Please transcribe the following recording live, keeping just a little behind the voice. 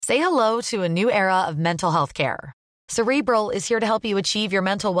Say hello to a new era of mental health care. Cerebral is here to help you achieve your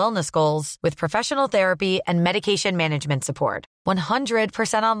mental wellness goals with professional therapy and medication management support.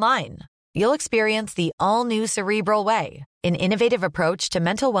 100% online. You'll experience the all-new Cerebral Way, an innovative approach to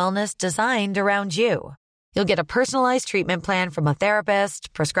mental wellness designed around you. You'll get a personalized treatment plan from a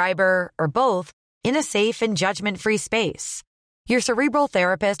therapist, prescriber, or both in a safe and judgment-free space. Your Cerebral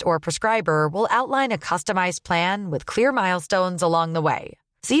therapist or prescriber will outline a customized plan with clear milestones along the way,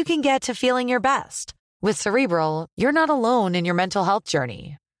 so you can get to feeling your best. With Cerebral, you're not alone in your mental health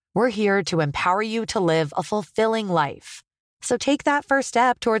journey. We're here to empower you to live a fulfilling life. So take that first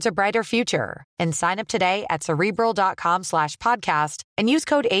step towards a brighter future and sign up today at Cerebral.com/podcast and use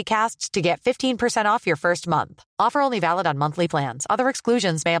code ACAST to get 15% off your first month. Offer only valid on monthly plans. Other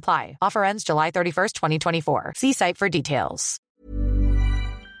exclusions may apply. Offer ends July 31st, 2024. See site for details.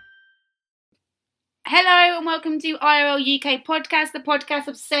 Hello and welcome to IRL UK Podcast, the podcast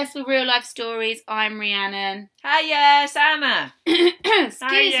obsessed with real life stories. I'm Rhiannon. Hiya, it's Anna. Excuse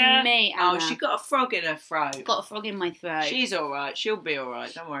me, Anna. Oh, she got a frog in her throat. Got a frog in my throat. She's alright. She'll be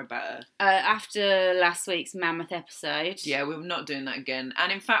alright. Don't worry about her. After last week's mammoth episode. Yeah, we're not doing that again.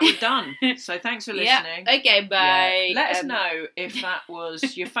 And in fact, we're done. So thanks for listening. Yeah. Okay, bye. Yeah. Let us know if that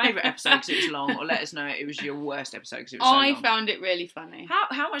was your favourite episode because it was long, or let us know it was your worst episode because it was so long. I found it really funny.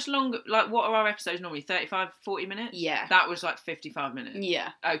 How much longer, like what are our episodes normally, 35, 40 minutes? Yeah. That was like 55 minutes? Yeah.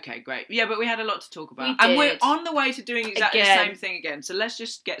 Okay, great. Yeah, but we had a lot to talk about. We And did. we're on the way to doing exactly Again. the same thing again, so let's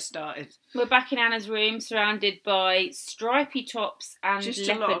just get started. We're back in Anna's room, surrounded by stripy tops and Just a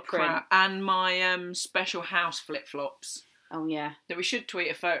leopard lot of print. crap. And my special house flip-flops Oh yeah. that we should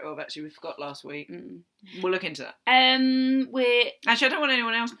tweet a photo of, actually. We forgot last week. Mm. We'll look into that. We're. Actually, I don't want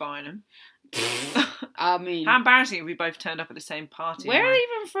anyone else buying them. I mean, How embarrassing if we both turned up at the same party. where are they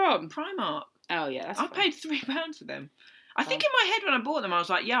even from? Primark. Oh yeah, that's I fine. paid £3 for them. I think in my head when I bought them, I was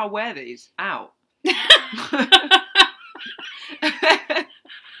like, yeah, I'll wear these. Out. This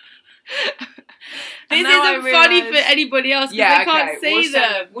isn't funny for anybody else because they can't see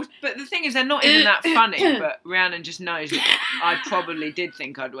them. Well, but the thing is, they're not even that funny. But Rhiannon just knows that I probably did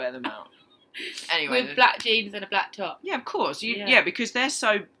think I'd wear them out. Anyway, With black jeans and a black top. yeah, of course. Yeah. Yeah, because they're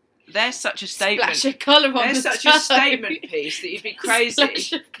such a statement. Splash of colour on They're the such toe. a statement piece that you'd be crazy.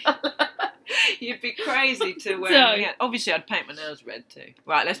 Splash of colour. You'd be crazy to wear So- anything else. Obviously, I'd paint my nails red too.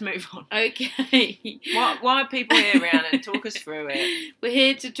 Right, let's move on. Okay. Why are people here, Rhiannon? Talk us through it. We're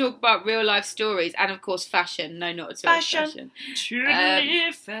here to talk about real life stories and, of course, fashion. No, not at all. Fashion. Truly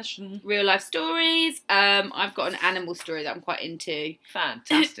fashion. Real life stories. I've got an animal story that I'm quite into.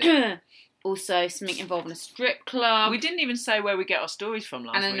 Fantastic. Also, something involving a strip club. We didn't even say where we get our stories from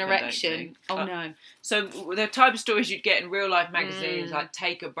last and week. an I don't erection. think. Oh no. So the type of stories you'd get in real life magazines, like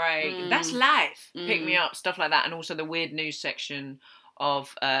Take a Break, That's Life, Pick Me Up, stuff like that, and also the weird news section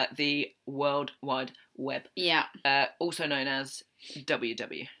of the World Wide Web. Yeah. Also known as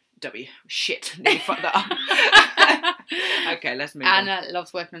WWW. Shit, nearly fucked that up. Okay, let's move on. Anna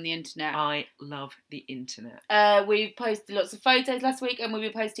loves working on the internet. I love the internet. We've posted lots of photos last week, and we'll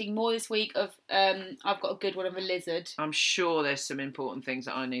be posting more this week of. I've got a good one of a lizard. I'm sure there's some important things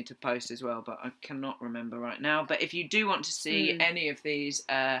that I need to post as well, but I cannot remember right now. But if you do want to see any of these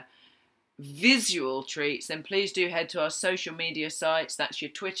visual treats, then please do head to our social media sites. That's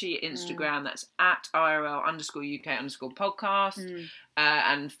your Twitter, your Instagram. That's at IRL_UK_podcast.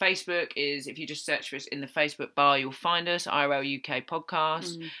 And Facebook is, if you just search for us in the Facebook bar, you'll find us, IRL UK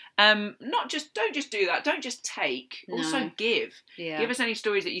podcast. Don't just do that. Don't just take. No. Also give. Yeah. Give us any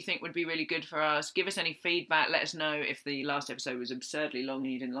stories that you think would be really good for us. Give us any feedback. Let us know if the last episode was absurdly long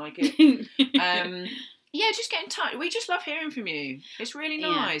and you didn't like it. Yeah, just get in touch. We just love hearing from you. It's really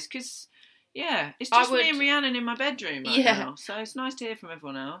nice because, it's just me and Rhiannon in my bedroom right now. So it's nice to hear from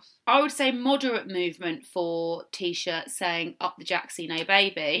everyone else. I would say moderate movement for t-shirts saying "Up the Jacksie, no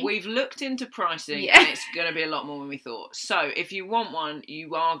baby." We've looked into pricing and it's going to be a lot more than we thought. So if you want one,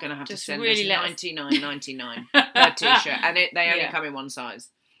 you are going to have Just to send really us $99.99 per t-shirt, and they only come in one size.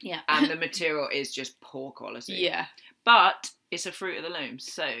 Yeah. And the material is just poor quality. Yeah. But it's a Fruit of the Loom,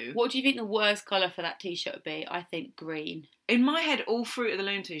 so... What do you think the worst colour for that t-shirt would be? I think green. In my head, all Fruit of the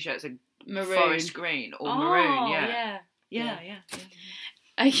Loom t-shirts are Maroon. forest green or maroon, Yeah.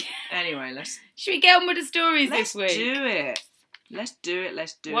 Okay. Anyway, Should we get on with the stories this week? do it. Let's do it.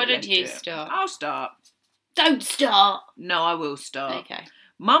 Why don't you start? I'll start. Don't start! No, I will start. Okay.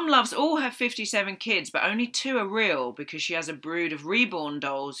 Mum loves all her 57 kids, but only 2 are real because she has a brood of reborn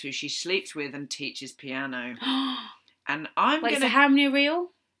dolls who she sleeps with and teaches piano. And so how many are real?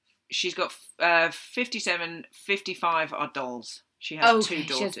 She's got 57, 55 are dolls. She has 2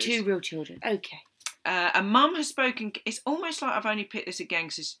 daughters. She has 2 real children. Okay. A mum has spoken. It's almost like I've only picked this again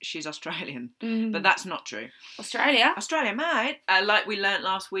because she's Australian, but that's not true. Australia, mate. Like we learnt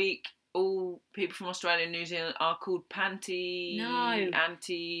last week, all people from Australia and New Zealand are called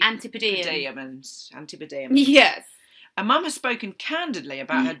Antipodians. Yes. A mum has spoken candidly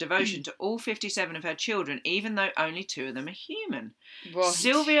about her devotion to all 57 of her children, even though only 2 of them are human. Right.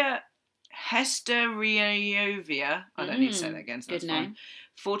 Sylvia Hesteriovia, I don't need to say that again, so that's fine.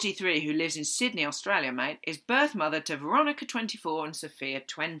 43, who lives in Sydney, Australia, mate, is birth mother to Veronica, 24, and Sophia,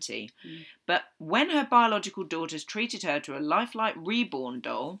 20. But when her biological daughters treated her to a lifelike reborn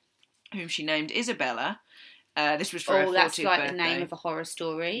doll, whom she named Isabella, this was for her 40th that's like birthday. the name of a horror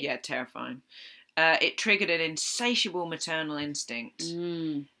story. Yeah, terrifying. It triggered an insatiable maternal instinct.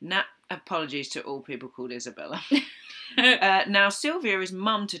 Apologies to all people called Isabella. Now, Sylvia is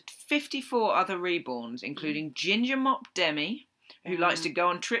mum to 54 other reborns, including Ginger Mop Demi, who likes to go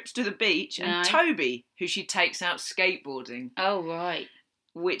on trips to the beach, and Toby, who she takes out skateboarding. Oh, right.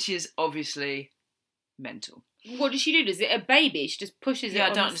 Which is obviously mental. What does she do? Is it a baby? She just pushes it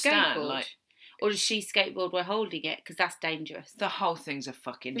on the skateboard? Like, or does she skateboard while holding it? Because that's dangerous. The whole thing's a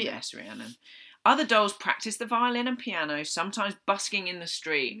fucking mess, Rhiannon. Other dolls practice the violin and piano, sometimes busking in the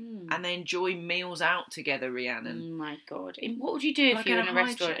street, and they enjoy meals out together, Rhiannon. Oh my God. And what would you do if you were in a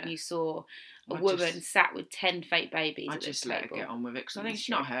restaurant and you saw a woman sat with 10 fake babies I at just the let her table? get on with it, because I think she's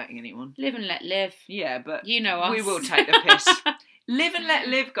not hurting anyone. Live and let live. Yeah, but you know us. We will take the piss. Live and let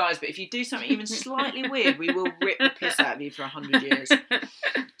live, guys, but if you do something even slightly weird, we will rip the piss out of you for 100 years.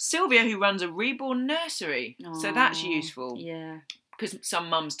 Sylvia, who runs a reborn nursery, so that's useful. Yeah. Because some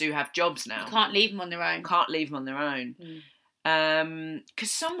mums do have jobs now. You can't leave them on their own.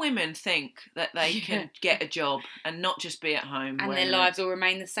 Because some women think that they can get a job and not just be at home. And their lives will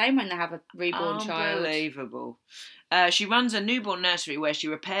remain the same when they have a reborn child. Unbelievable. She runs a newborn nursery where she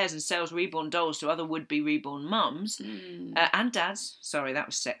repairs and sells reborn dolls to other would-be reborn mums and dads. Sorry, that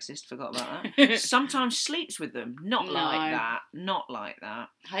was sexist. Forgot about that. Sometimes sleeps with them. Not like that.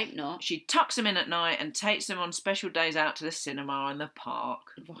 Hope not. She tucks them in at night and takes them on special days out to the cinema and the park,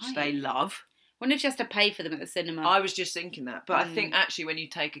 which they love. I wonder if she has to pay for them at the cinema. I was just thinking that. But I think actually when you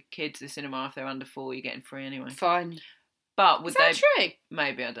take a kid to the cinema, if they're under 4, you're getting free anyway. Fine. But would Is that true?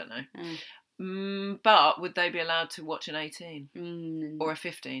 Maybe, I don't know. But would they be allowed to watch an 18? Or a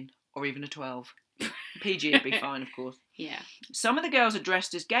 15? Or even a 12? PG would be fine, of course. Yeah. Some of the girls are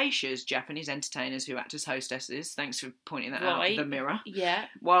dressed as geishas, Japanese entertainers who act as hostesses. Thanks for pointing that out, The Mirror. Yeah.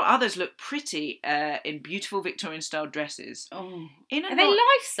 While others look pretty in beautiful Victorian-style dresses. Oh. Are they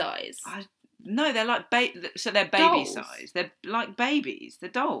life-size? No, they're like they're baby size. They're like babies. They're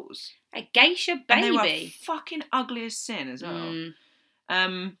dolls. A geisha baby. And they were fucking ugly as sin as well.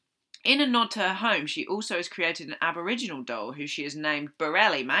 In a nod to her home, she also has created an Aboriginal doll who she has named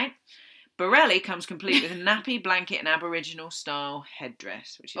Borelli, mate. Borelli comes complete with a nappy, blanket and Aboriginal-style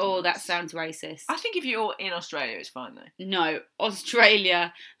headdress. Which is nice. That sounds racist. I think if you're in Australia, it's fine, though. No,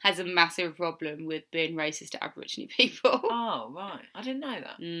 Australia has a massive problem with being racist to Aboriginal people. Oh, right. I didn't know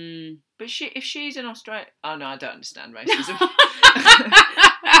that. But if she's in Australia... Oh, no, I don't understand racism.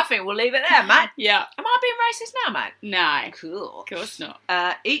 I think we'll leave it there, mate. Yeah. Am I being racist now, mate? No. Cool. Of course not.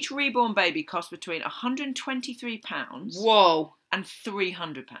 Each reborn baby costs between £123... Whoa. And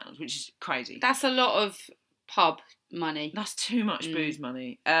 £300, which is crazy. That's a lot of pub money. That's too much booze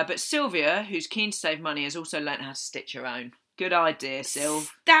money. But Sylvia, who's keen to save money, has also learnt how to stitch her own. Good idea,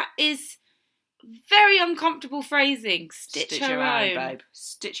 Sylv. That is very uncomfortable phrasing. Stitch her own, babe.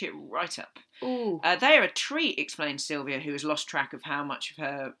 Stitch it right up. Ooh. They are a treat, explains Sylvia, who has lost track of how much of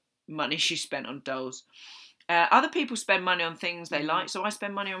her money she spent on dolls. Other people spend money on things they like, so I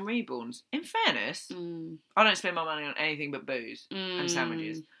spend money on reborns. In fairness, I don't spend my money on anything but booze and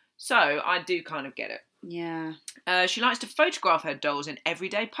sandwiches. So I do kind of get it. Yeah. She likes to photograph her dolls in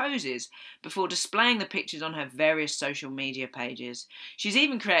everyday poses before displaying the pictures on her various social media pages. She's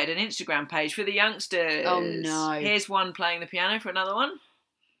even created an Instagram page for the youngsters. Oh, no. Here's one playing the piano for another one.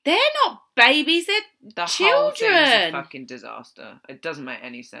 They're not babies, they're children. Whole thing's a fucking disaster. It doesn't make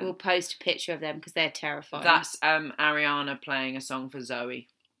any sense. We'll post a picture of them because they're terrifying. That's Ariana playing a song for Zoe.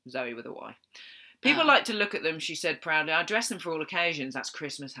 Zoe with a Y. People like to look at them, she said proudly. I dress them for all occasions. That's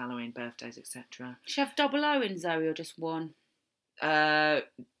Christmas, Halloween, birthdays, etc. Does she have double O in Zoe or just one?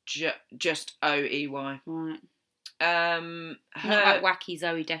 Just O-E-Y. Right. Not like wacky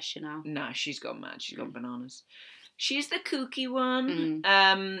Zoe Deschanel. No, she's gone mad. She's gone bananas. She's the kooky one.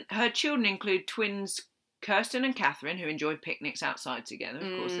 Her children include twins Kirsten and Catherine, who enjoy picnics outside together.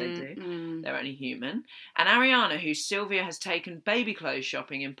 Of course they do. They're only human. And Ariana, who Sylvia has taken baby clothes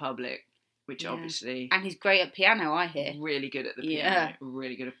shopping in public, which obviously... And he's great at piano, I hear. Really good at the piano.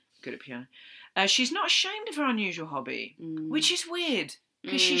 Really good at piano. She's not ashamed of her unusual hobby, which is weird,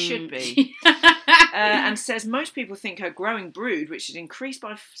 because she should be. And says most people think her growing brood, which has increased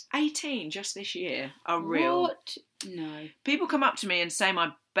by 18 just this year, are real. What? No. People come up to me and say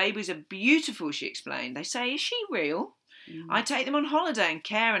my babies are beautiful, she explained. They say, is she real? I take them on holiday and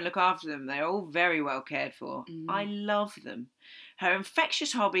care and look after them. They're all very well cared for. I love them. Her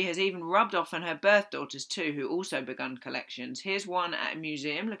infectious hobby has even rubbed off on her birth daughters too, who also begun collections. Here's one at a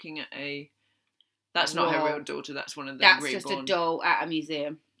museum looking at a... That's not her real daughter, that's one of the reborn. That's just a doll at a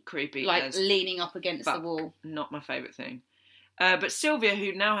museum. Creepy. Like leaning up against the wall. Not my favourite thing. But Sylvia,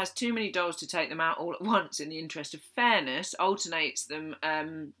 who now has too many dolls to take them out all at once in the interest of fairness, alternates them,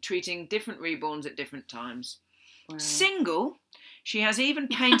 treating different reborns at different times. Wow. Single, she has even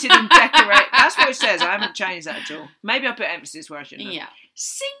painted and decorated... That's what it says, I haven't changed that at all. Maybe I put emphasis where I shouldn't have. Yeah.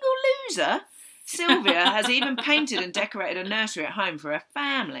 Single loser, Sylvia has even painted and decorated a nursery at home for her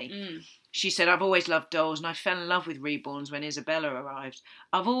family. She said, I've always loved dolls and I fell in love with reborns when Isabella arrived.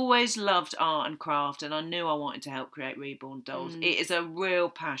 I've always loved art and craft and I knew I wanted to help create reborn dolls. It is a real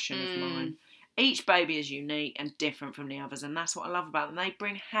passion of mine. Each baby is unique and different from the others, and that's what I love about them. They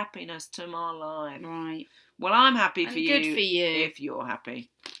bring happiness to my life. Right. Well, I'm happy for you. Good for you. If you're happy.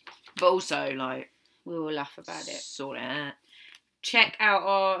 But also, like... we will laugh about it. Sort it out. Check out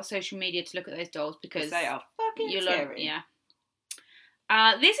our social media to look at those dolls, because... they are fucking scary. Yeah.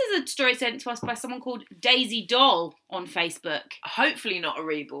 This is a story sent to us by someone called Daisy Doll on Facebook. Hopefully not a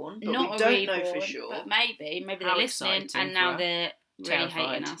reborn, but not we a don't reborn, know for sure. But maybe they're listening and now they're really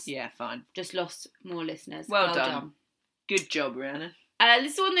hating us. Yeah, fine. Just lost more listeners. Well done. Good job, Rihanna.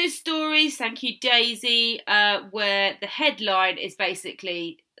 This is one of those stories, thank you Daisy, where the headline is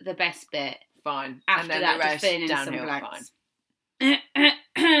basically the best bit. Fine. After and then that, the rest just fill in downhill, some blanks.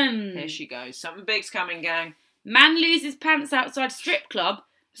 Fine. Here she goes. Something big's coming, gang. Man loses pants outside strip club,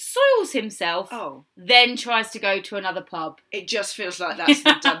 soils himself, then tries to go to another pub. It just feels like that's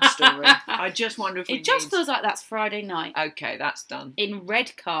the done story. I just wonder if it just feels like that's Friday night. Okay, that's done. In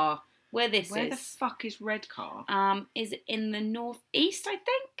Redcar, where this is. Where the fuck is Redcar? Is it in the northeast, I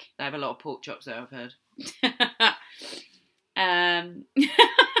think? They have a lot of pork chops there, I've heard.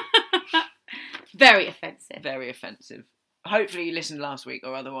 Very offensive. Very offensive. Hopefully you listened last week,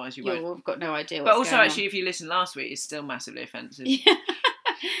 or otherwise you won't. I've got no idea what's going on. But also, actually, if you listened last week, it's still massively offensive.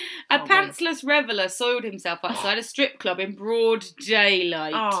 A pantsless reveller soiled himself outside a strip club in broad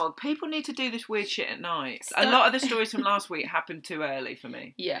daylight. Oh, people need to do this weird shit at night. A lot of the stories from last week happened too early for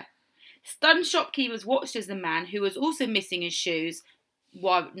me. Yeah. Stunned shopkeepers watched as the man, who was also missing his shoes,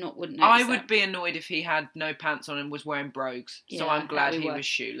 wouldn't notice I would be annoyed if he had no pants on and was wearing brogues. So I'm glad he was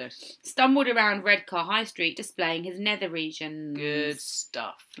shoeless. Stumbled around Redcar High Street displaying his nether regions. Good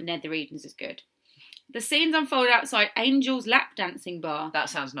stuff. Nether regions is good. The scenes unfolded outside Angel's lap dancing bar. That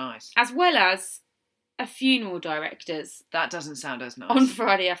sounds nice. As well as a funeral director's. That doesn't sound as nice. On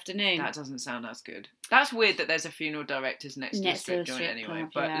Friday afternoon. That doesn't sound as good. That's weird that there's a funeral director's next to a strip joint anyway.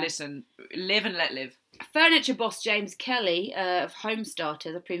 But listen, live and let live. Furniture boss James Kelly of Home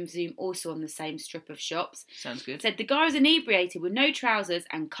Starters, I presume also on the same strip of shops. Sounds good. Said the guy was inebriated with no trousers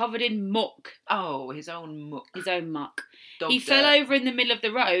and covered in muck. Oh, his own muck. His own muck. Dog he dirt. fell over in the middle of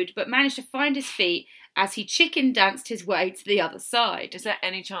the road but managed to find his feet as he chicken danced his way to the other side. Is there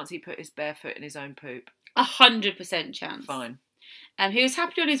any chance he put his bare foot in his own poop? 100% chance. Fine. He was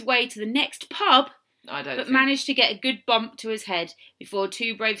happily on his way to the next pub, but managed to get a good bump to his head before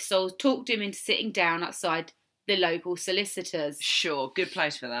two brave souls talked him into sitting down outside the local solicitors. Sure, good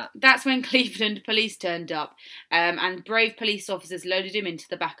place for that. That's when Cleveland police turned up, and brave police officers loaded him into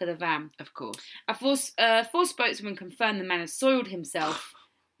the back of the van. Of course. A four spokesman confirmed the man had soiled himself.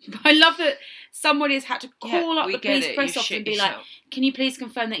 I love that somebody has had to call up the police press officer and be like, can you please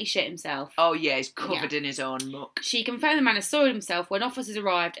confirm that he shit himself? Oh yeah, he's covered in his own muck. She confirmed the man has soiled himself when officers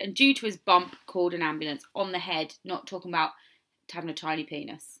arrived and due to his bump called an ambulance on the head, not talking about having a tiny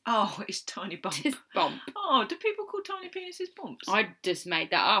penis. Oh, his tiny bump. His bump. Oh, do people call tiny penises bumps? I just made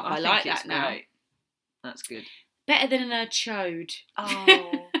that up. I like that now. Great. That's good. Better than a chode.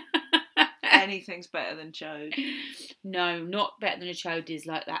 Oh. Anything's better than chode. No, not better than a chode is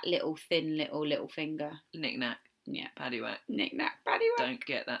like that little thin little finger. Knick-knack. Yeah. Paddywhack. Knick-knack, paddywhack. Don't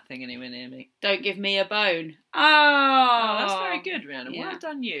get that thing anywhere near me. Don't give me a bone. Oh, that's very good, Rihanna. Yeah. Well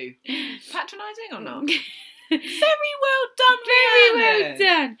done you. Patronising or not? Very well done, Rihanna. Very well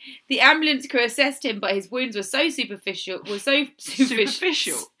done. The ambulance crew assessed him, but his wounds were so superficial.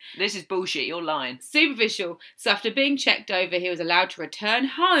 Superficial? This is bullshit, you're lying. Superficial. So after being checked over, he was allowed to return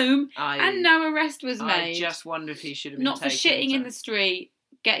home and no arrest was made. I just wonder if he should have been not for shitting in the street,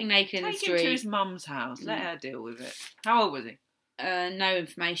 getting naked in the street. Take him to his mum's house. Let her deal with it. How old was he? No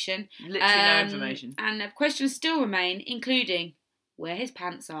information. Literally no information. And questions still remain, including where his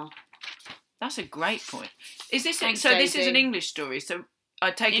pants are. That's a great point. Is this Thanks, so? Daisy. This is an English story. So I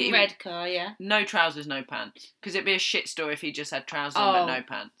take it in Redcar, yeah. No trousers, no pants. Because it'd be a shit story if he just had trousers on but no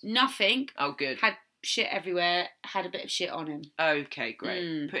pants. Nothing. Oh, good. Had shit everywhere. Had a bit of shit on him. Okay,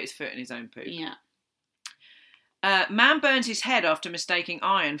 great. Put his foot in his own poop. Yeah. Man burns his head after mistaking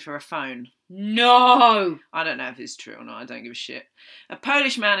iron for a phone. No! I don't know if it's true or not. I don't give a shit. A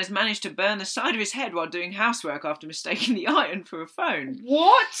Polish man has managed to burn the side of his head while doing housework after mistaking the iron for a phone.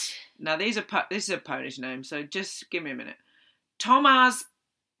 What? Now, this is a Polish name, so just give me a minute. Tomasz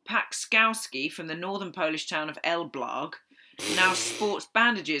Pakskowski from the northern Polish town of Elblag now sports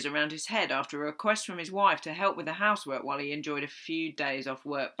bandages around his head after a request from his wife to help with the housework while he enjoyed a few days off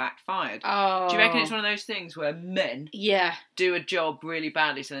work backfired. Oh. Do you reckon it's one of those things where men do a job really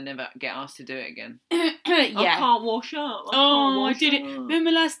badly so they never get asked to do it again? Yeah. I can't wash up. I did it.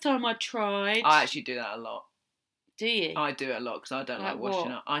 Remember last time I tried? I actually do that a lot. Do you? I do it a lot because I don't like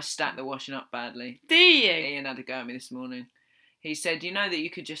washing up. I stack the washing up badly. Do you? Ian had a go at me this morning. He said, you know that you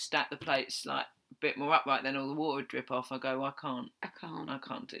could just stack the plates like a bit more upright, then all the water would drip off. I go, well, I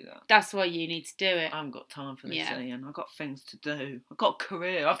can't do that. That's why you need to do it. I haven't got time for this, Ian. I've got things to do. I've got a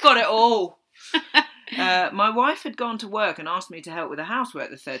career. I've got it all. My wife had gone to work and asked me to help with the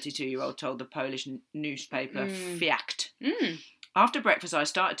housework, the 32-year-old told the Polish newspaper Fiacht. After breakfast, I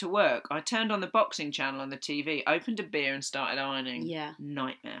started to work. I turned on the boxing channel on the TV, opened a beer and started ironing. Yeah.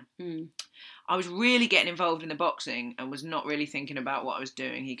 Nightmare. I was really getting involved in the boxing and was not really thinking about what I was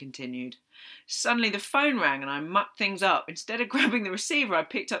doing, he continued. Suddenly the phone rang and I mucked things up. Instead of grabbing the receiver, I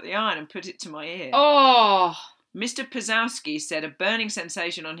picked up the iron and put it to my ear. Oh! Mr. Pazowski said a burning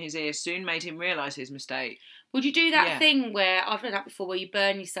sensation on his ear soon made him realise his mistake. Would you do that thing where, I've done that before, where you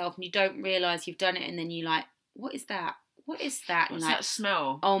burn yourself and you don't realise you've done it and then you're like, what is that? What is that? What's like, that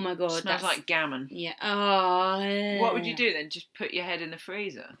smell? Oh my God. It smells like gammon. Yeah. Oh. What would you do then? Just put your head in the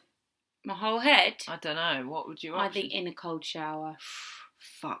freezer? My whole head? I don't know. What would you option? I think in a cold shower.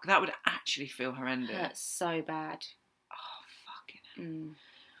 Fuck, that would actually feel horrendous. Hurts so bad. Oh, fucking hell.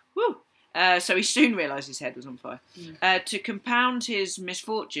 Woo! So he soon realised his head was on fire. To compound his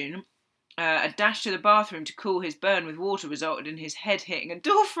misfortune, a dash to the bathroom to cool his burn with water resulted in his head hitting a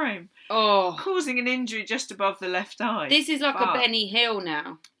door frame, causing an injury just above the left eye. This is like a Benny Hill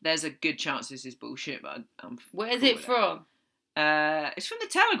now. There's a good chance this is bullshit, but I'm Where is it from? It's from the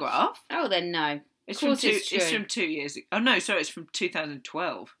Telegraph. Oh, then no. It's from 2 years ago. Oh, no, sorry, it's from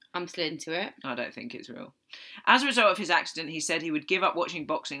 2012. I'm still into it. I don't think it's real. As a result of his accident, he said he would give up watching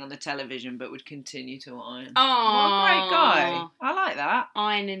boxing on the television but would continue to iron. Oh, what a great guy. I like that.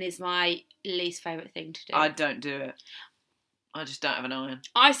 Ironing is my least favourite thing to do. I don't do it. I just don't have an iron.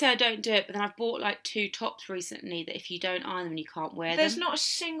 I say I don't do it, but then I've bought like 2 tops recently that if you don't iron them, you can't wear them. There's not a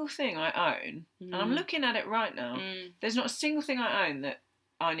single thing I own, and I'm looking at it right now, there's not a single thing I own that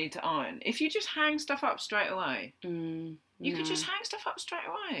I need to iron. If you just hang stuff up straight away, you could just hang stuff up straight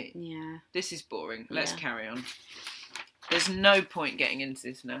away. Yeah. This is boring. Let's carry on. There's no point getting into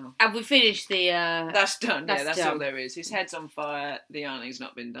this now. Have we finished the... That's done. That's all there is. His head's on fire. The ironing's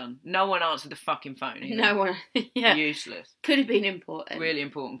not been done. No one answered the fucking phone either. No one. Yeah. Useless. Could have been important. Really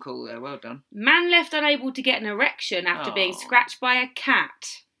important call there. Well done. Man left unable to get an erection after being scratched by a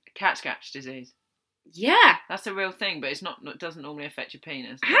cat. Cat scratch disease. Yeah. That's a real thing, but it doesn't normally affect your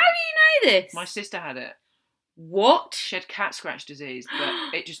penis. How do you know this? My sister had it. What? She had cat scratch disease,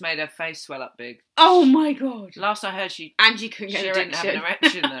 but it just made her face swell up big. Oh my God. Last I heard, she couldn't get an erection. Didn't have an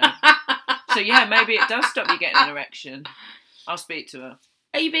erection though. So yeah, maybe it does stop you getting an erection. I'll speak to her.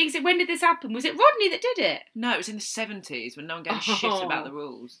 Are you being sick? When did this happen? Was it Rodney that did it? No, it was in the 70s when no one gave a shit about the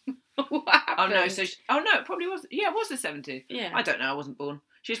rules. What happened? Oh no, it probably was. Yeah, it was the 70s. Yeah. I don't know, I wasn't born.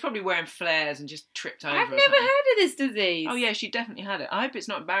 She was probably wearing flares and just tripped over. I've never heard of this disease. Oh yeah, she definitely had it. I hope it's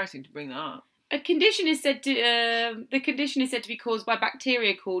not embarrassing to bring that up. The condition is said to be caused by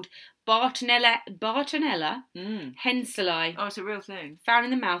bacteria called Bartonella henselae. Oh, it's a real thing. Found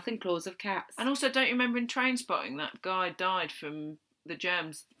in the mouth and claws of cats. And also, don't you remember in Trainspotting that guy died from the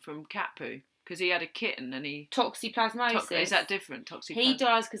germs from cat poo because he had a kitten and he toxoplasmosis. Is that different? Toxoplasmosis. He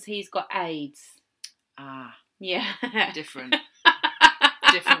dies because he's got AIDS. Ah, yeah, different.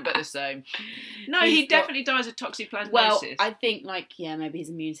 Different but the same. No, he definitely dies of toxoplasmosis. Well, I think maybe his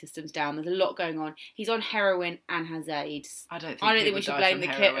immune system's down. There's a lot going on. He's on heroin and has AIDS. I don't think we should blame the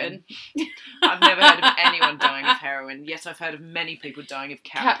kitten. I've never heard of anyone dying of heroin. Yes, I've heard of many people dying of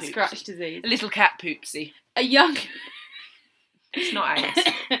cat scratch disease. A little cat poopsie. A young. It's not AIDS.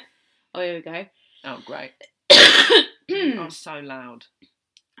 Oh, here we go. Oh, great. I'm so loud.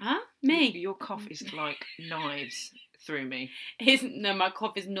 Huh? Me? Your cough is like knives through me. No, my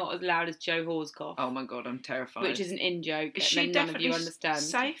cough is not as loud as Joe Hall's cough. Oh my God, I'm terrified. Which is an in-joke. Is she none of you understand.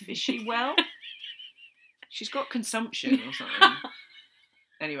 Safe? Is she well? She's got consumption or something.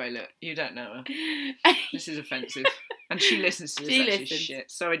 Anyway, look, you don't know her. This is offensive. And she listens to this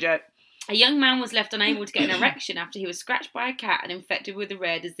shit. Sorry, Joe. A young man was left unable to get an erection after he was scratched by a cat and infected with a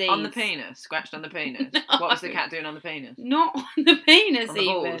rare disease. On the penis? Scratched on the penis? No. What was the cat doing on the penis? Not on the penis, on the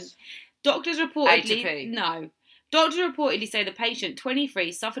even. balls? Doctors reportedly... A to P? No. Doctors reportedly say the patient,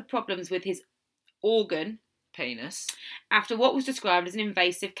 23, suffered problems with his organ... Penis. After what was described as an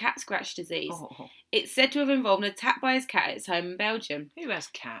invasive cat scratch disease. Oh. It's said to have involved an attack by his cat at his home in Belgium. Who has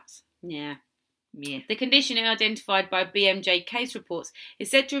cats? Yeah. Yeah. The condition, identified by BMJ case reports,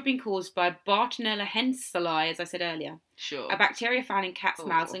 is said to have been caused by Bartonella henselae, as I said earlier. Sure. A bacteria found in cats'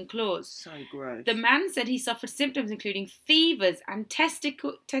 mouths and claws. So gross. The man said he suffered symptoms including fevers and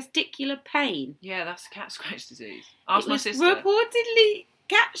testicular pain. Yeah, that's cat scratch disease. Ask my sister. Reportedly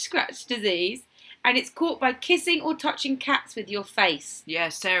cat scratch disease, and it's caught by kissing or touching cats with your face. Yeah,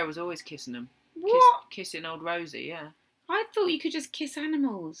 Sarah was always kissing them. What? Kissing old Rosie, yeah. I thought you could just kiss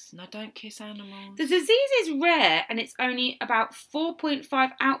animals. No, don't kiss animals. The disease is rare, and it's only about 4.5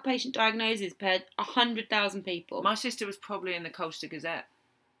 outpatient diagnoses per 100,000 people. My sister was probably in the Colchester Gazette.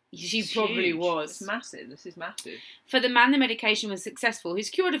 She probably was. It's massive. This is massive. For the man, the medication was successful. He was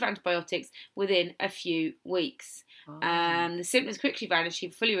cured of antibiotics within a few weeks. Oh. The symptoms quickly vanished. He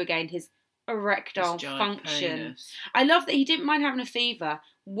fully regained his erectile function. Penis. I love that he didn't mind having a fever,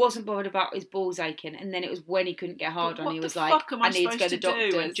 wasn't bothered about his balls aching, and then it was when he couldn't get hard on, he was like, I need to go to the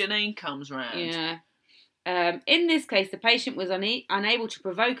doctor. When Janine comes round? Yeah. In this case, the patient was unable to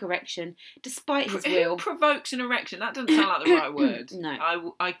provoke erection despite his will. Who provokes an erection? That doesn't sound like the right word.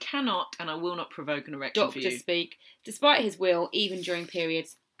 No. I cannot and I will not provoke an erection Doctor for you. speak. Despite his will, even during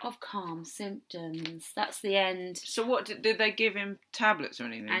periods of calm symptoms. That's the end. So what, did they give him tablets or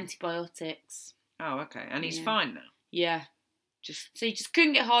anything? Antibiotics. Oh, okay. And he's fine now? Yeah. So he just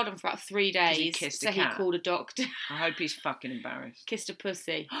couldn't get hard on for about 3 days. He kissed so a cat. He called a doctor. I hope he's fucking embarrassed. Kissed a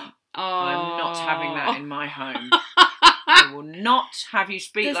pussy. I'm not having that in my home. I will not have you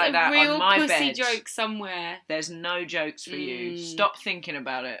speak like that on my bed. There's a real pussy joke somewhere. There's no jokes for you. Stop thinking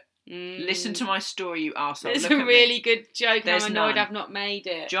about it. Listen to my story, you arsehole. There's a really good joke. I'm annoyed I've not made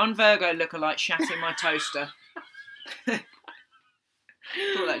it. John Virgo lookalike shat in my toaster. Thought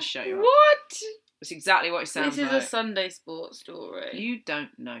that'd show you. What? That's exactly what it sounds like. This is a Sunday sports story. You don't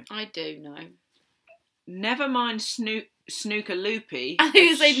know. I do know. Never mind Snooker Loopy. I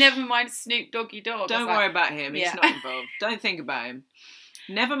think you say never mind Snoop Doggy Dog. Don't worry about him. He's not involved. Don't think about him.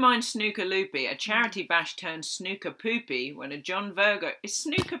 Never mind Snooker Loopy. A charity bash turned Snooker Poopy when a John Virgo... Is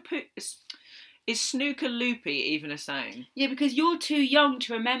Snooker Loopy even a saying? Yeah, because you're too young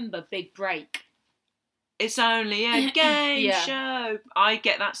to remember Big Break. It's only a game show. I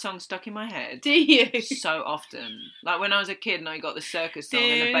get that song stuck in my head. Do you? So often. Like when I was a kid and I got the circus song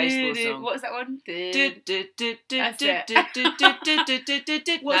and the baseball song. What's that one?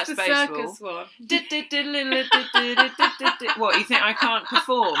 What's the circus one? What, you think I can't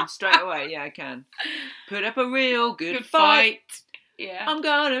perform straight away? Yeah, I can. Put up a real good fight. Yeah. I'm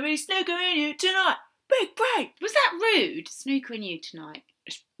gonna be snookering you tonight. Big break. Was that rude? Snookering you tonight?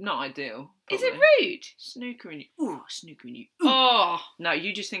 It's not ideal. Probably. Is it rude? Snookering you. Ooh, snookering you. Ooh. Oh. No,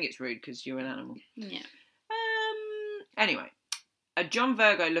 you just think it's rude because you're an animal. Yeah. Anyway, a John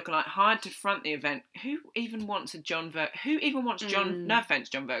Virgo lookalike hired to front the event. Who even wants John Virgo? No offence,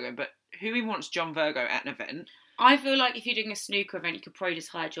 John Virgo, but who even wants John Virgo at an event? I feel like if you're doing a snooker event, you could probably just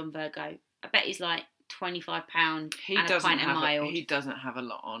hire John Virgo. I bet he's like £25 and a pint a mile. He doesn't have a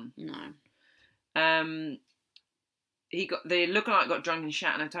lot on. No. The lookalike got drunk and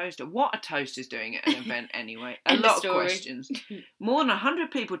shat in a toaster. What are toasters doing at an event anyway? A lot of questions. More than 100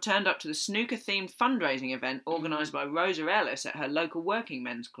 people turned up to the snooker-themed fundraising event organised by Rosa Ellis at her local working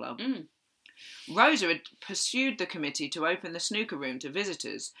men's club. Rosa had pursued the committee to open the snooker room to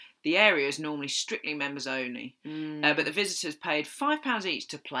visitors. The area is normally strictly members only, but the visitors paid £5 each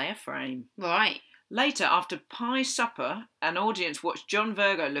to play a frame. Right. Later, after pie supper, an audience watched John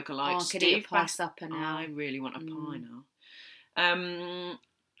Virgo lookalike Steve pie supper now. I really want a pie now.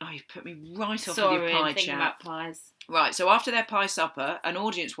 You've put me right off with your pie chat. About pies. Right, so after their pie supper, an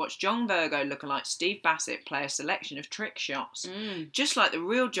audience watched John Virgo lookalike Steve Bassett play a selection of trick shots, just like the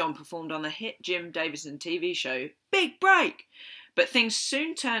real John performed on the hit Jim Davidson TV show Big Break. But things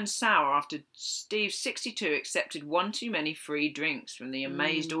soon turned sour after Steve, 62, accepted one too many free drinks from the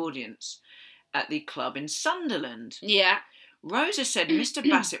amazed audience at the club in Sunderland. Yeah. Rosa said Mr.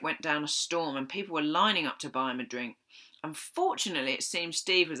 Bassett went down a storm and people were lining up to buy him a drink. Unfortunately, it seems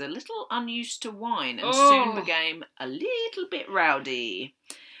Steve was a little unused to wine and soon became a little bit rowdy.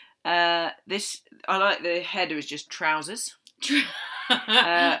 I like the header is just trousers.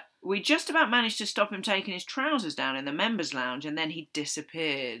 We just about managed to stop him taking his trousers down in the members' lounge, and then he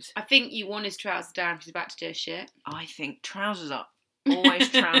disappeared. I think you want his trousers down if he's about to do a shit. I think trousers up. Always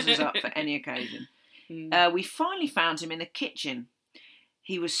trousers up for any occasion. We finally found him in the kitchen.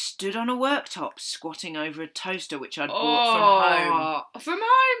 He was stood on a worktop, squatting over a toaster which I'd bought from home. From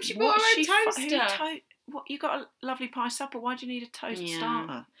home? She bought her own toaster. What? You got a lovely pie supper. Why do you need a toast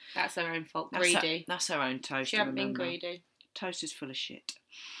starter? That's her own fault. Greedy. That's her own toast. She hasn't been greedy. Toast is full of shit.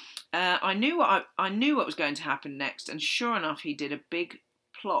 I knew what was going to happen next, and sure enough, he did a big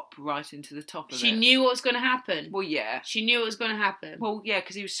plop right into the top of it. She knew what was going to happen. Well, yeah. She knew what was going to happen. Well, yeah,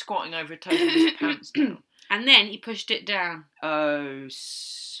 because he was squatting over a toast with his pants down. And then he pushed it down. Oh,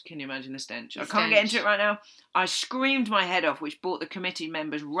 can you imagine the stench? I can't get into it right now. I screamed my head off, which brought the committee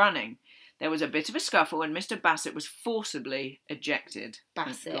members running. There was a bit of a scuffle and Mr. Bassett was forcibly ejected.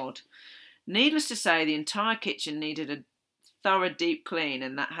 Bassett. God. Needless to say, the entire kitchen needed a thorough deep clean,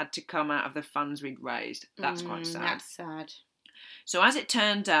 and that had to come out of the funds we'd raised. That's quite sad. That's sad. So as it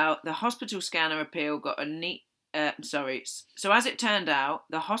turned out, the hospital scanner appeal got a net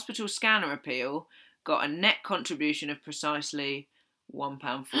contribution of precisely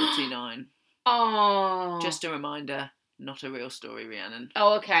 £1.49. Oh. Just a reminder, not a real story, Rhiannon.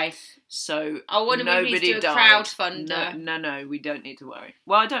 Oh, okay. So I wonder if we do a crowdfunder. No, we don't need to worry.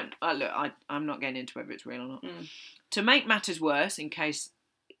 Well, I don't. I'm not getting into whether it's real or not. To make matters worse, in case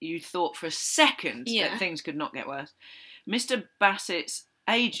you thought for a second that things could not get worse, Mr. Bassett's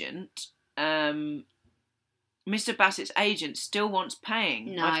agent still wants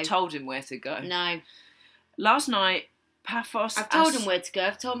paying. No. I've told him where to go. No. Last night, Paphos... I've told him where to go.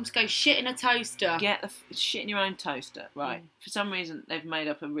 I've told him to go shit in a toaster. Get the shit in your own toaster. Right. For some reason, they've made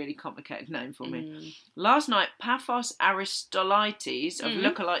up a really complicated name for me. Last night, Paphos Aristolites of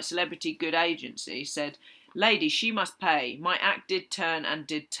Lookalike Celebrity Good Agency said, "Lady, she must pay. My act did turn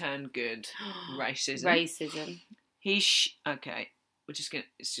good." Racism. Okay.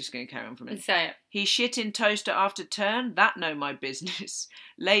 It's just gonna carry on from it. Say it. He shit in toaster after turn. That no my business.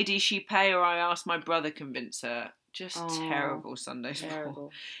 Lady, she pay or I ask my brother convince her. Just terrible Sunday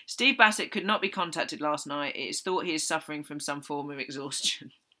sport. Steve Bassett could not be contacted last night. It is thought he is suffering from some form of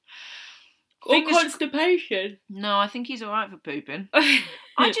exhaustion. Or constipation. No, I think he's alright for pooping.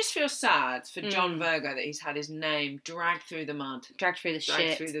 I just feel sad for John Virgo that he's had his name dragged through the mud. Dragged through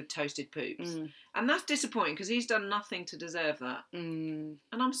the toasted poops. And that's disappointing because he's done nothing to deserve that. And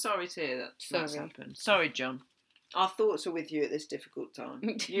I'm sorry to hear that's happened. Sorry, John. Our thoughts are with you at this difficult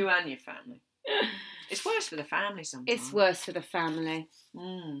time. You and your family. It's worse for the family sometimes. It's worse for the family.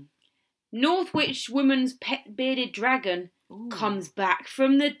 Northwich woman's pet bearded dragon comes back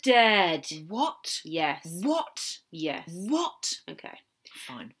from the dead. What? Yes. What? Yes. What? Okay.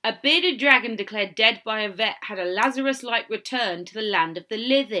 Fine. A bearded dragon declared dead by a vet had a Lazarus-like return to the land of the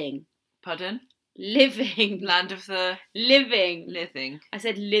living. Pardon? Living. Land of the... Living. Living. I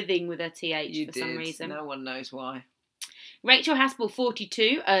said living with a TH for some reason. No one knows why. Rachel Haspel,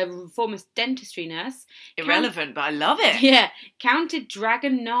 42, a former dentistry nurse. Irrelevant, but I love it. Yeah. Counted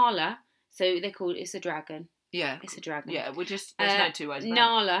dragon Nala. So they call it's a dragon. Yeah. It's a dragon. Yeah, there's no two ways about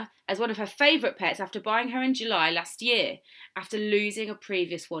Nala as one of her favourite pets after buying her in July last year after losing a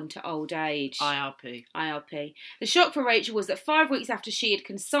previous one to old age. IRP. The shock for Rachel was that 5 weeks after she had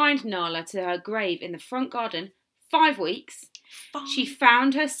consigned Nala to her grave in the front garden, 5 weeks, she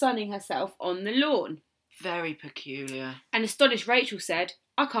found her sunning herself on the lawn. Very peculiar. An astonished Rachel said,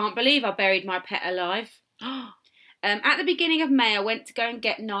 "I can't believe I buried my pet alive." At the beginning of May, I went to go and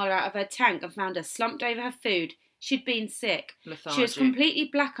get Nala out of her tank and found her slumped over her food. She'd been sick. Lethargic. She was completely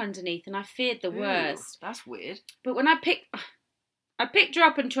black underneath and I feared the worst. That's weird. But when I picked her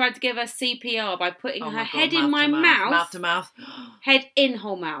up and tried to give her CPR by putting her head in my mouth. Mouth to mouth. Head in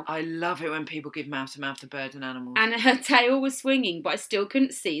whole mouth. I love it when people give mouth to mouth to birds and animals. And her tail was swinging, but I still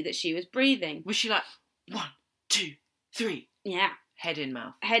couldn't see that she was breathing. Was she like, 1, 2, 3? Yeah. Head in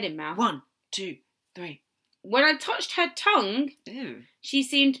mouth. 1, 2, 3. When I touched her tongue, she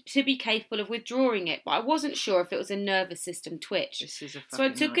seemed to be capable of withdrawing it, but I wasn't sure if it was a nervous system twitch. This is a so I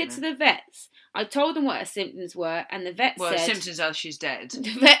took it to the vets. I told them what her symptoms were, and the vet said... Well, symptoms are she's dead.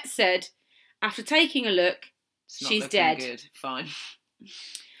 The vet said, after taking a look, she's dead. Good. Fine.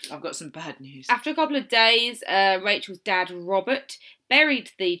 I've got some bad news. After a couple of days, Rachel's dad, Robert, buried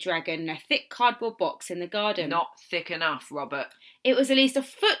the dragon in a thick cardboard box in the garden. Not thick enough, Robert. It was at least a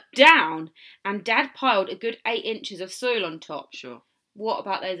foot down, and Dad piled a good 8 inches of soil on top. Sure. What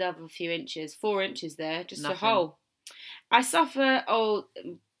about those other few inches? 4 inches there, just Nothing. a hole. I suffer.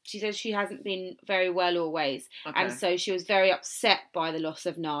 She says she hasn't been very well always. Okay. And so she was very upset by the loss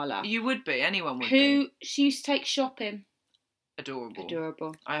of Nala. You would be. Anyone would be. Who she used to take shopping.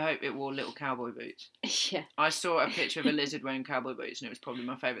 Adorable. I hope it wore little cowboy boots. Yeah. I saw a picture of a lizard wearing cowboy boots and it was probably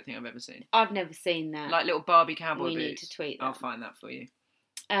my favourite thing I've ever seen. I've never seen that. Like little Barbie cowboy boots. We need to tweet that. I'll find that for you.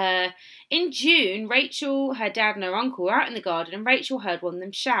 In June, Rachel, her dad and her uncle were out in the garden and Rachel heard one of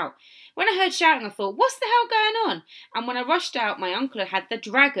them shout. When I heard shouting, I thought, what's the hell going on? And when I rushed out, my uncle had the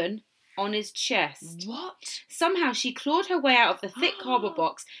dragon on his chest. What? Somehow she clawed her way out of the thick cardboard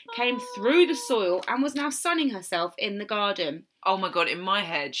box, came through the soil and was now sunning herself in the garden. Oh my God, in my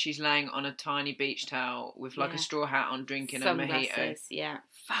head, she's laying on a tiny beach towel with like a straw hat on, drinking a mojito. Yeah.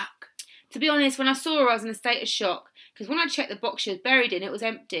 Fuck. To be honest, when I saw her, I was in a state of shock. Because when I checked the box she was buried in, it was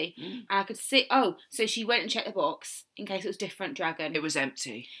empty. And I could see, so she went and checked the box in case it was different dragon. It was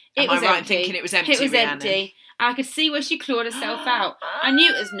empty. Am I right in thinking it was empty, It was Rhiannon? empty. And I could see where she clawed herself out. I knew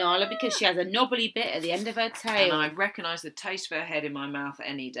it was Nala because she has a knobbly bit at the end of her tail. And I recognise the taste of her head in my mouth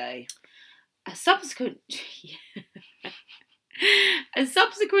any day. A subsequent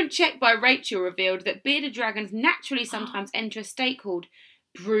check by Rachel revealed that bearded dragons naturally sometimes enter a state called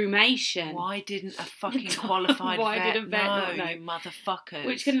brumation. Why didn't a fucking qualified vet know, you motherfuckers?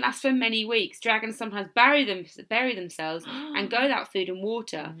 Which can last for many weeks. Dragons sometimes bury themselves and go without food and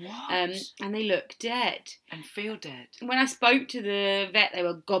water. What? And they look dead. And feel dead. When I spoke to the vet, they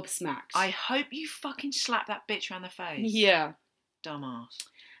were gobsmacked. I hope you fucking slap that bitch around the face. Yeah. Dumbass.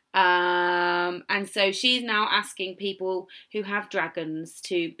 And so she's now asking people who have dragons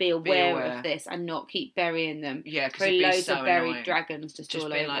to be aware of this and not keep burying them. Yeah, because it'd be so of buried annoying. Dragons just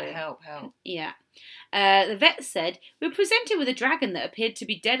all over. Like, help. Yeah. The vet said, we were presented with a dragon that appeared to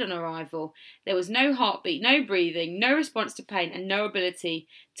be dead on arrival. There was no heartbeat, no breathing, no response to pain, and no ability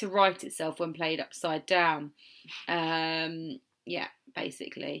to right itself when played upside down. Yeah,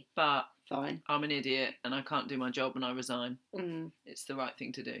 basically. But fine. I'm an idiot and I can't do my job and I resign. It's the right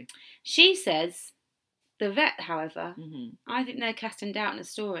thing to do. She says, the vet, however, I think they're casting doubt in the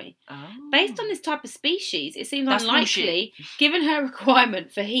story. Oh. Based on this type of species, it seems unlikely, given her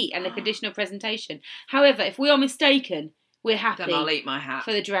requirement for heat and the conditional presentation. However, if we are mistaken, we're happy. Then I'll eat my hat.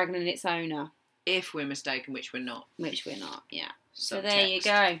 For the dragon and its owner. If we're mistaken, which we're not. Yeah. So there you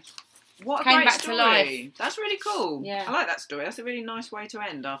go. What a Came great back story. To life. That's really cool. Yeah. I like that story. That's a really nice way to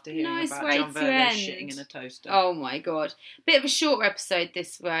end after hearing about John Virgo shitting in a toaster. Oh my God. Bit of a short episode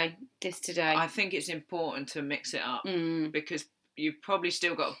this today. I think it's important to mix it up because you've probably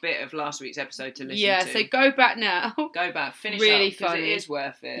still got a bit of last week's episode to listen to. Yeah, so go back now. Go back, finish really up because it funny. is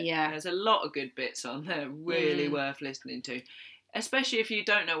worth it. Yeah. There's a lot of good bits on there, really worth listening to. Especially if you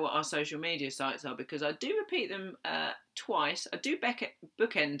don't know what our social media sites are, because I do repeat them twice. I do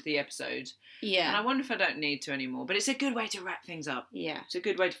bookend the episodes. Yeah. And I wonder if I don't need to anymore. But it's a good way to wrap things up. Yeah. It's a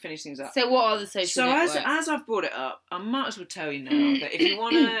good way to finish things up. So what are the social networks? So as I've brought it up, I might as well tell you now that if you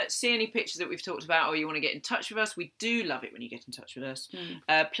want to see any pictures that we've talked about or you want to get in touch with us, we do love it when you get in touch with us.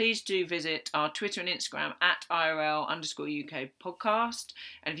 Please do visit our Twitter and Instagram at IRL_UK podcast.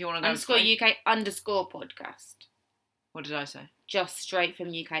 And if you want to go _UK_podcast. What did I say? Just straight from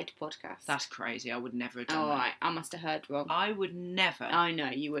UK to podcast. That's crazy. I would never have done that. All right. I must have heard wrong. I would never. I know,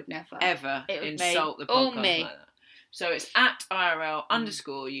 you would never. Ever insult the podcast like that. So it's at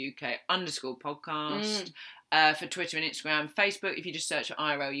IRL_UK_podcast. For Twitter and Instagram. Facebook, if you just search for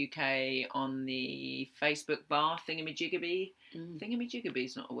IRL UK on the Facebook bar, thingamajiggaby.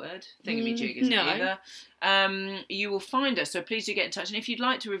 Thingamajiggaby's not a word. Thingamajig isn't either. You will find us, so please do get in touch. And if you'd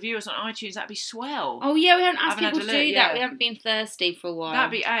like to review us on iTunes, that'd be swell. Oh yeah, we haven't asked people to do that. We haven't been thirsty for a while.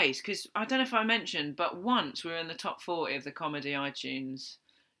 That'd be ace, because I don't know if I mentioned, but once we were in the top 40 of the comedy iTunes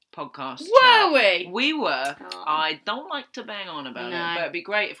podcast. Were we? We were. Oh. I don't like to bang on about it, but it'd be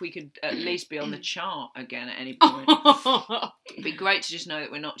great if we could at least be on the chart again at any point. It'd be great to just know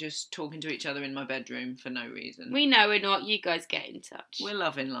that we're not just talking to each other in my bedroom for no reason. We know we're not. You guys get in touch. We're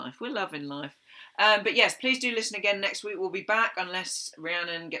loving life. But yes, please do listen again next week. We'll be back unless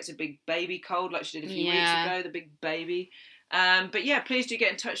Rhiannon gets a big baby cold like she did a few weeks ago, the big baby. But yeah, please do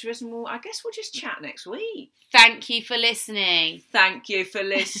get in touch with us and I guess we'll just chat next week. Thank you for listening.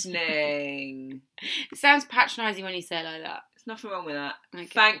 It sounds patronising when you say it like that. There's nothing wrong with that. Okay.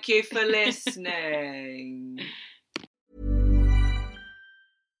 Thank you for listening.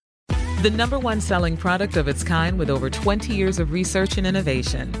 The #1 selling product of its kind with over 20 years of research and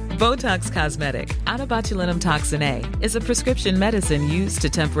innovation. Botox Cosmetic, onabotulinum toxin A, is a prescription medicine used to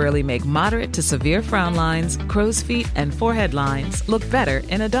temporarily make moderate to severe frown lines, crow's feet, and forehead lines look better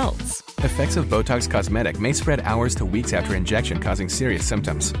in adults. Effects of Botox Cosmetic may spread hours to weeks after injection, causing serious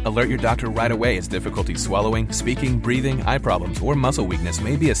symptoms. Alert your doctor right away as difficulty swallowing, speaking, breathing, eye problems, or muscle weakness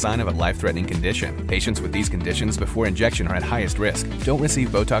may be a sign of a life-threatening condition. Patients with these conditions before injection are at highest risk. Don't receive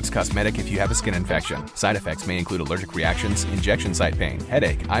Botox Cosmetic if you have a skin infection. Side effects may include allergic reactions, injection site pain,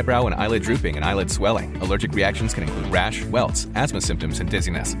 headache, eyebrow and eyelid drooping, and eyelid swelling. Allergic reactions can include rash, welts, asthma symptoms, and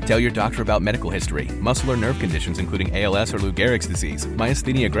dizziness. Tell your doctor about medical history, muscle or nerve conditions including ALS or Lou Gehrig's disease,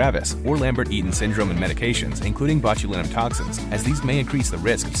 myasthenia gravis, or Lambert-Eaton syndrome, and medications, including botulinum toxins, as these may increase the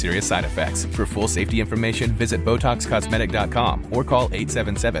risk of serious side effects. For full safety information, visit BotoxCosmetic.com or call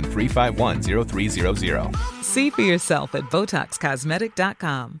 877-351-0300. See for yourself at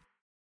BotoxCosmetic.com.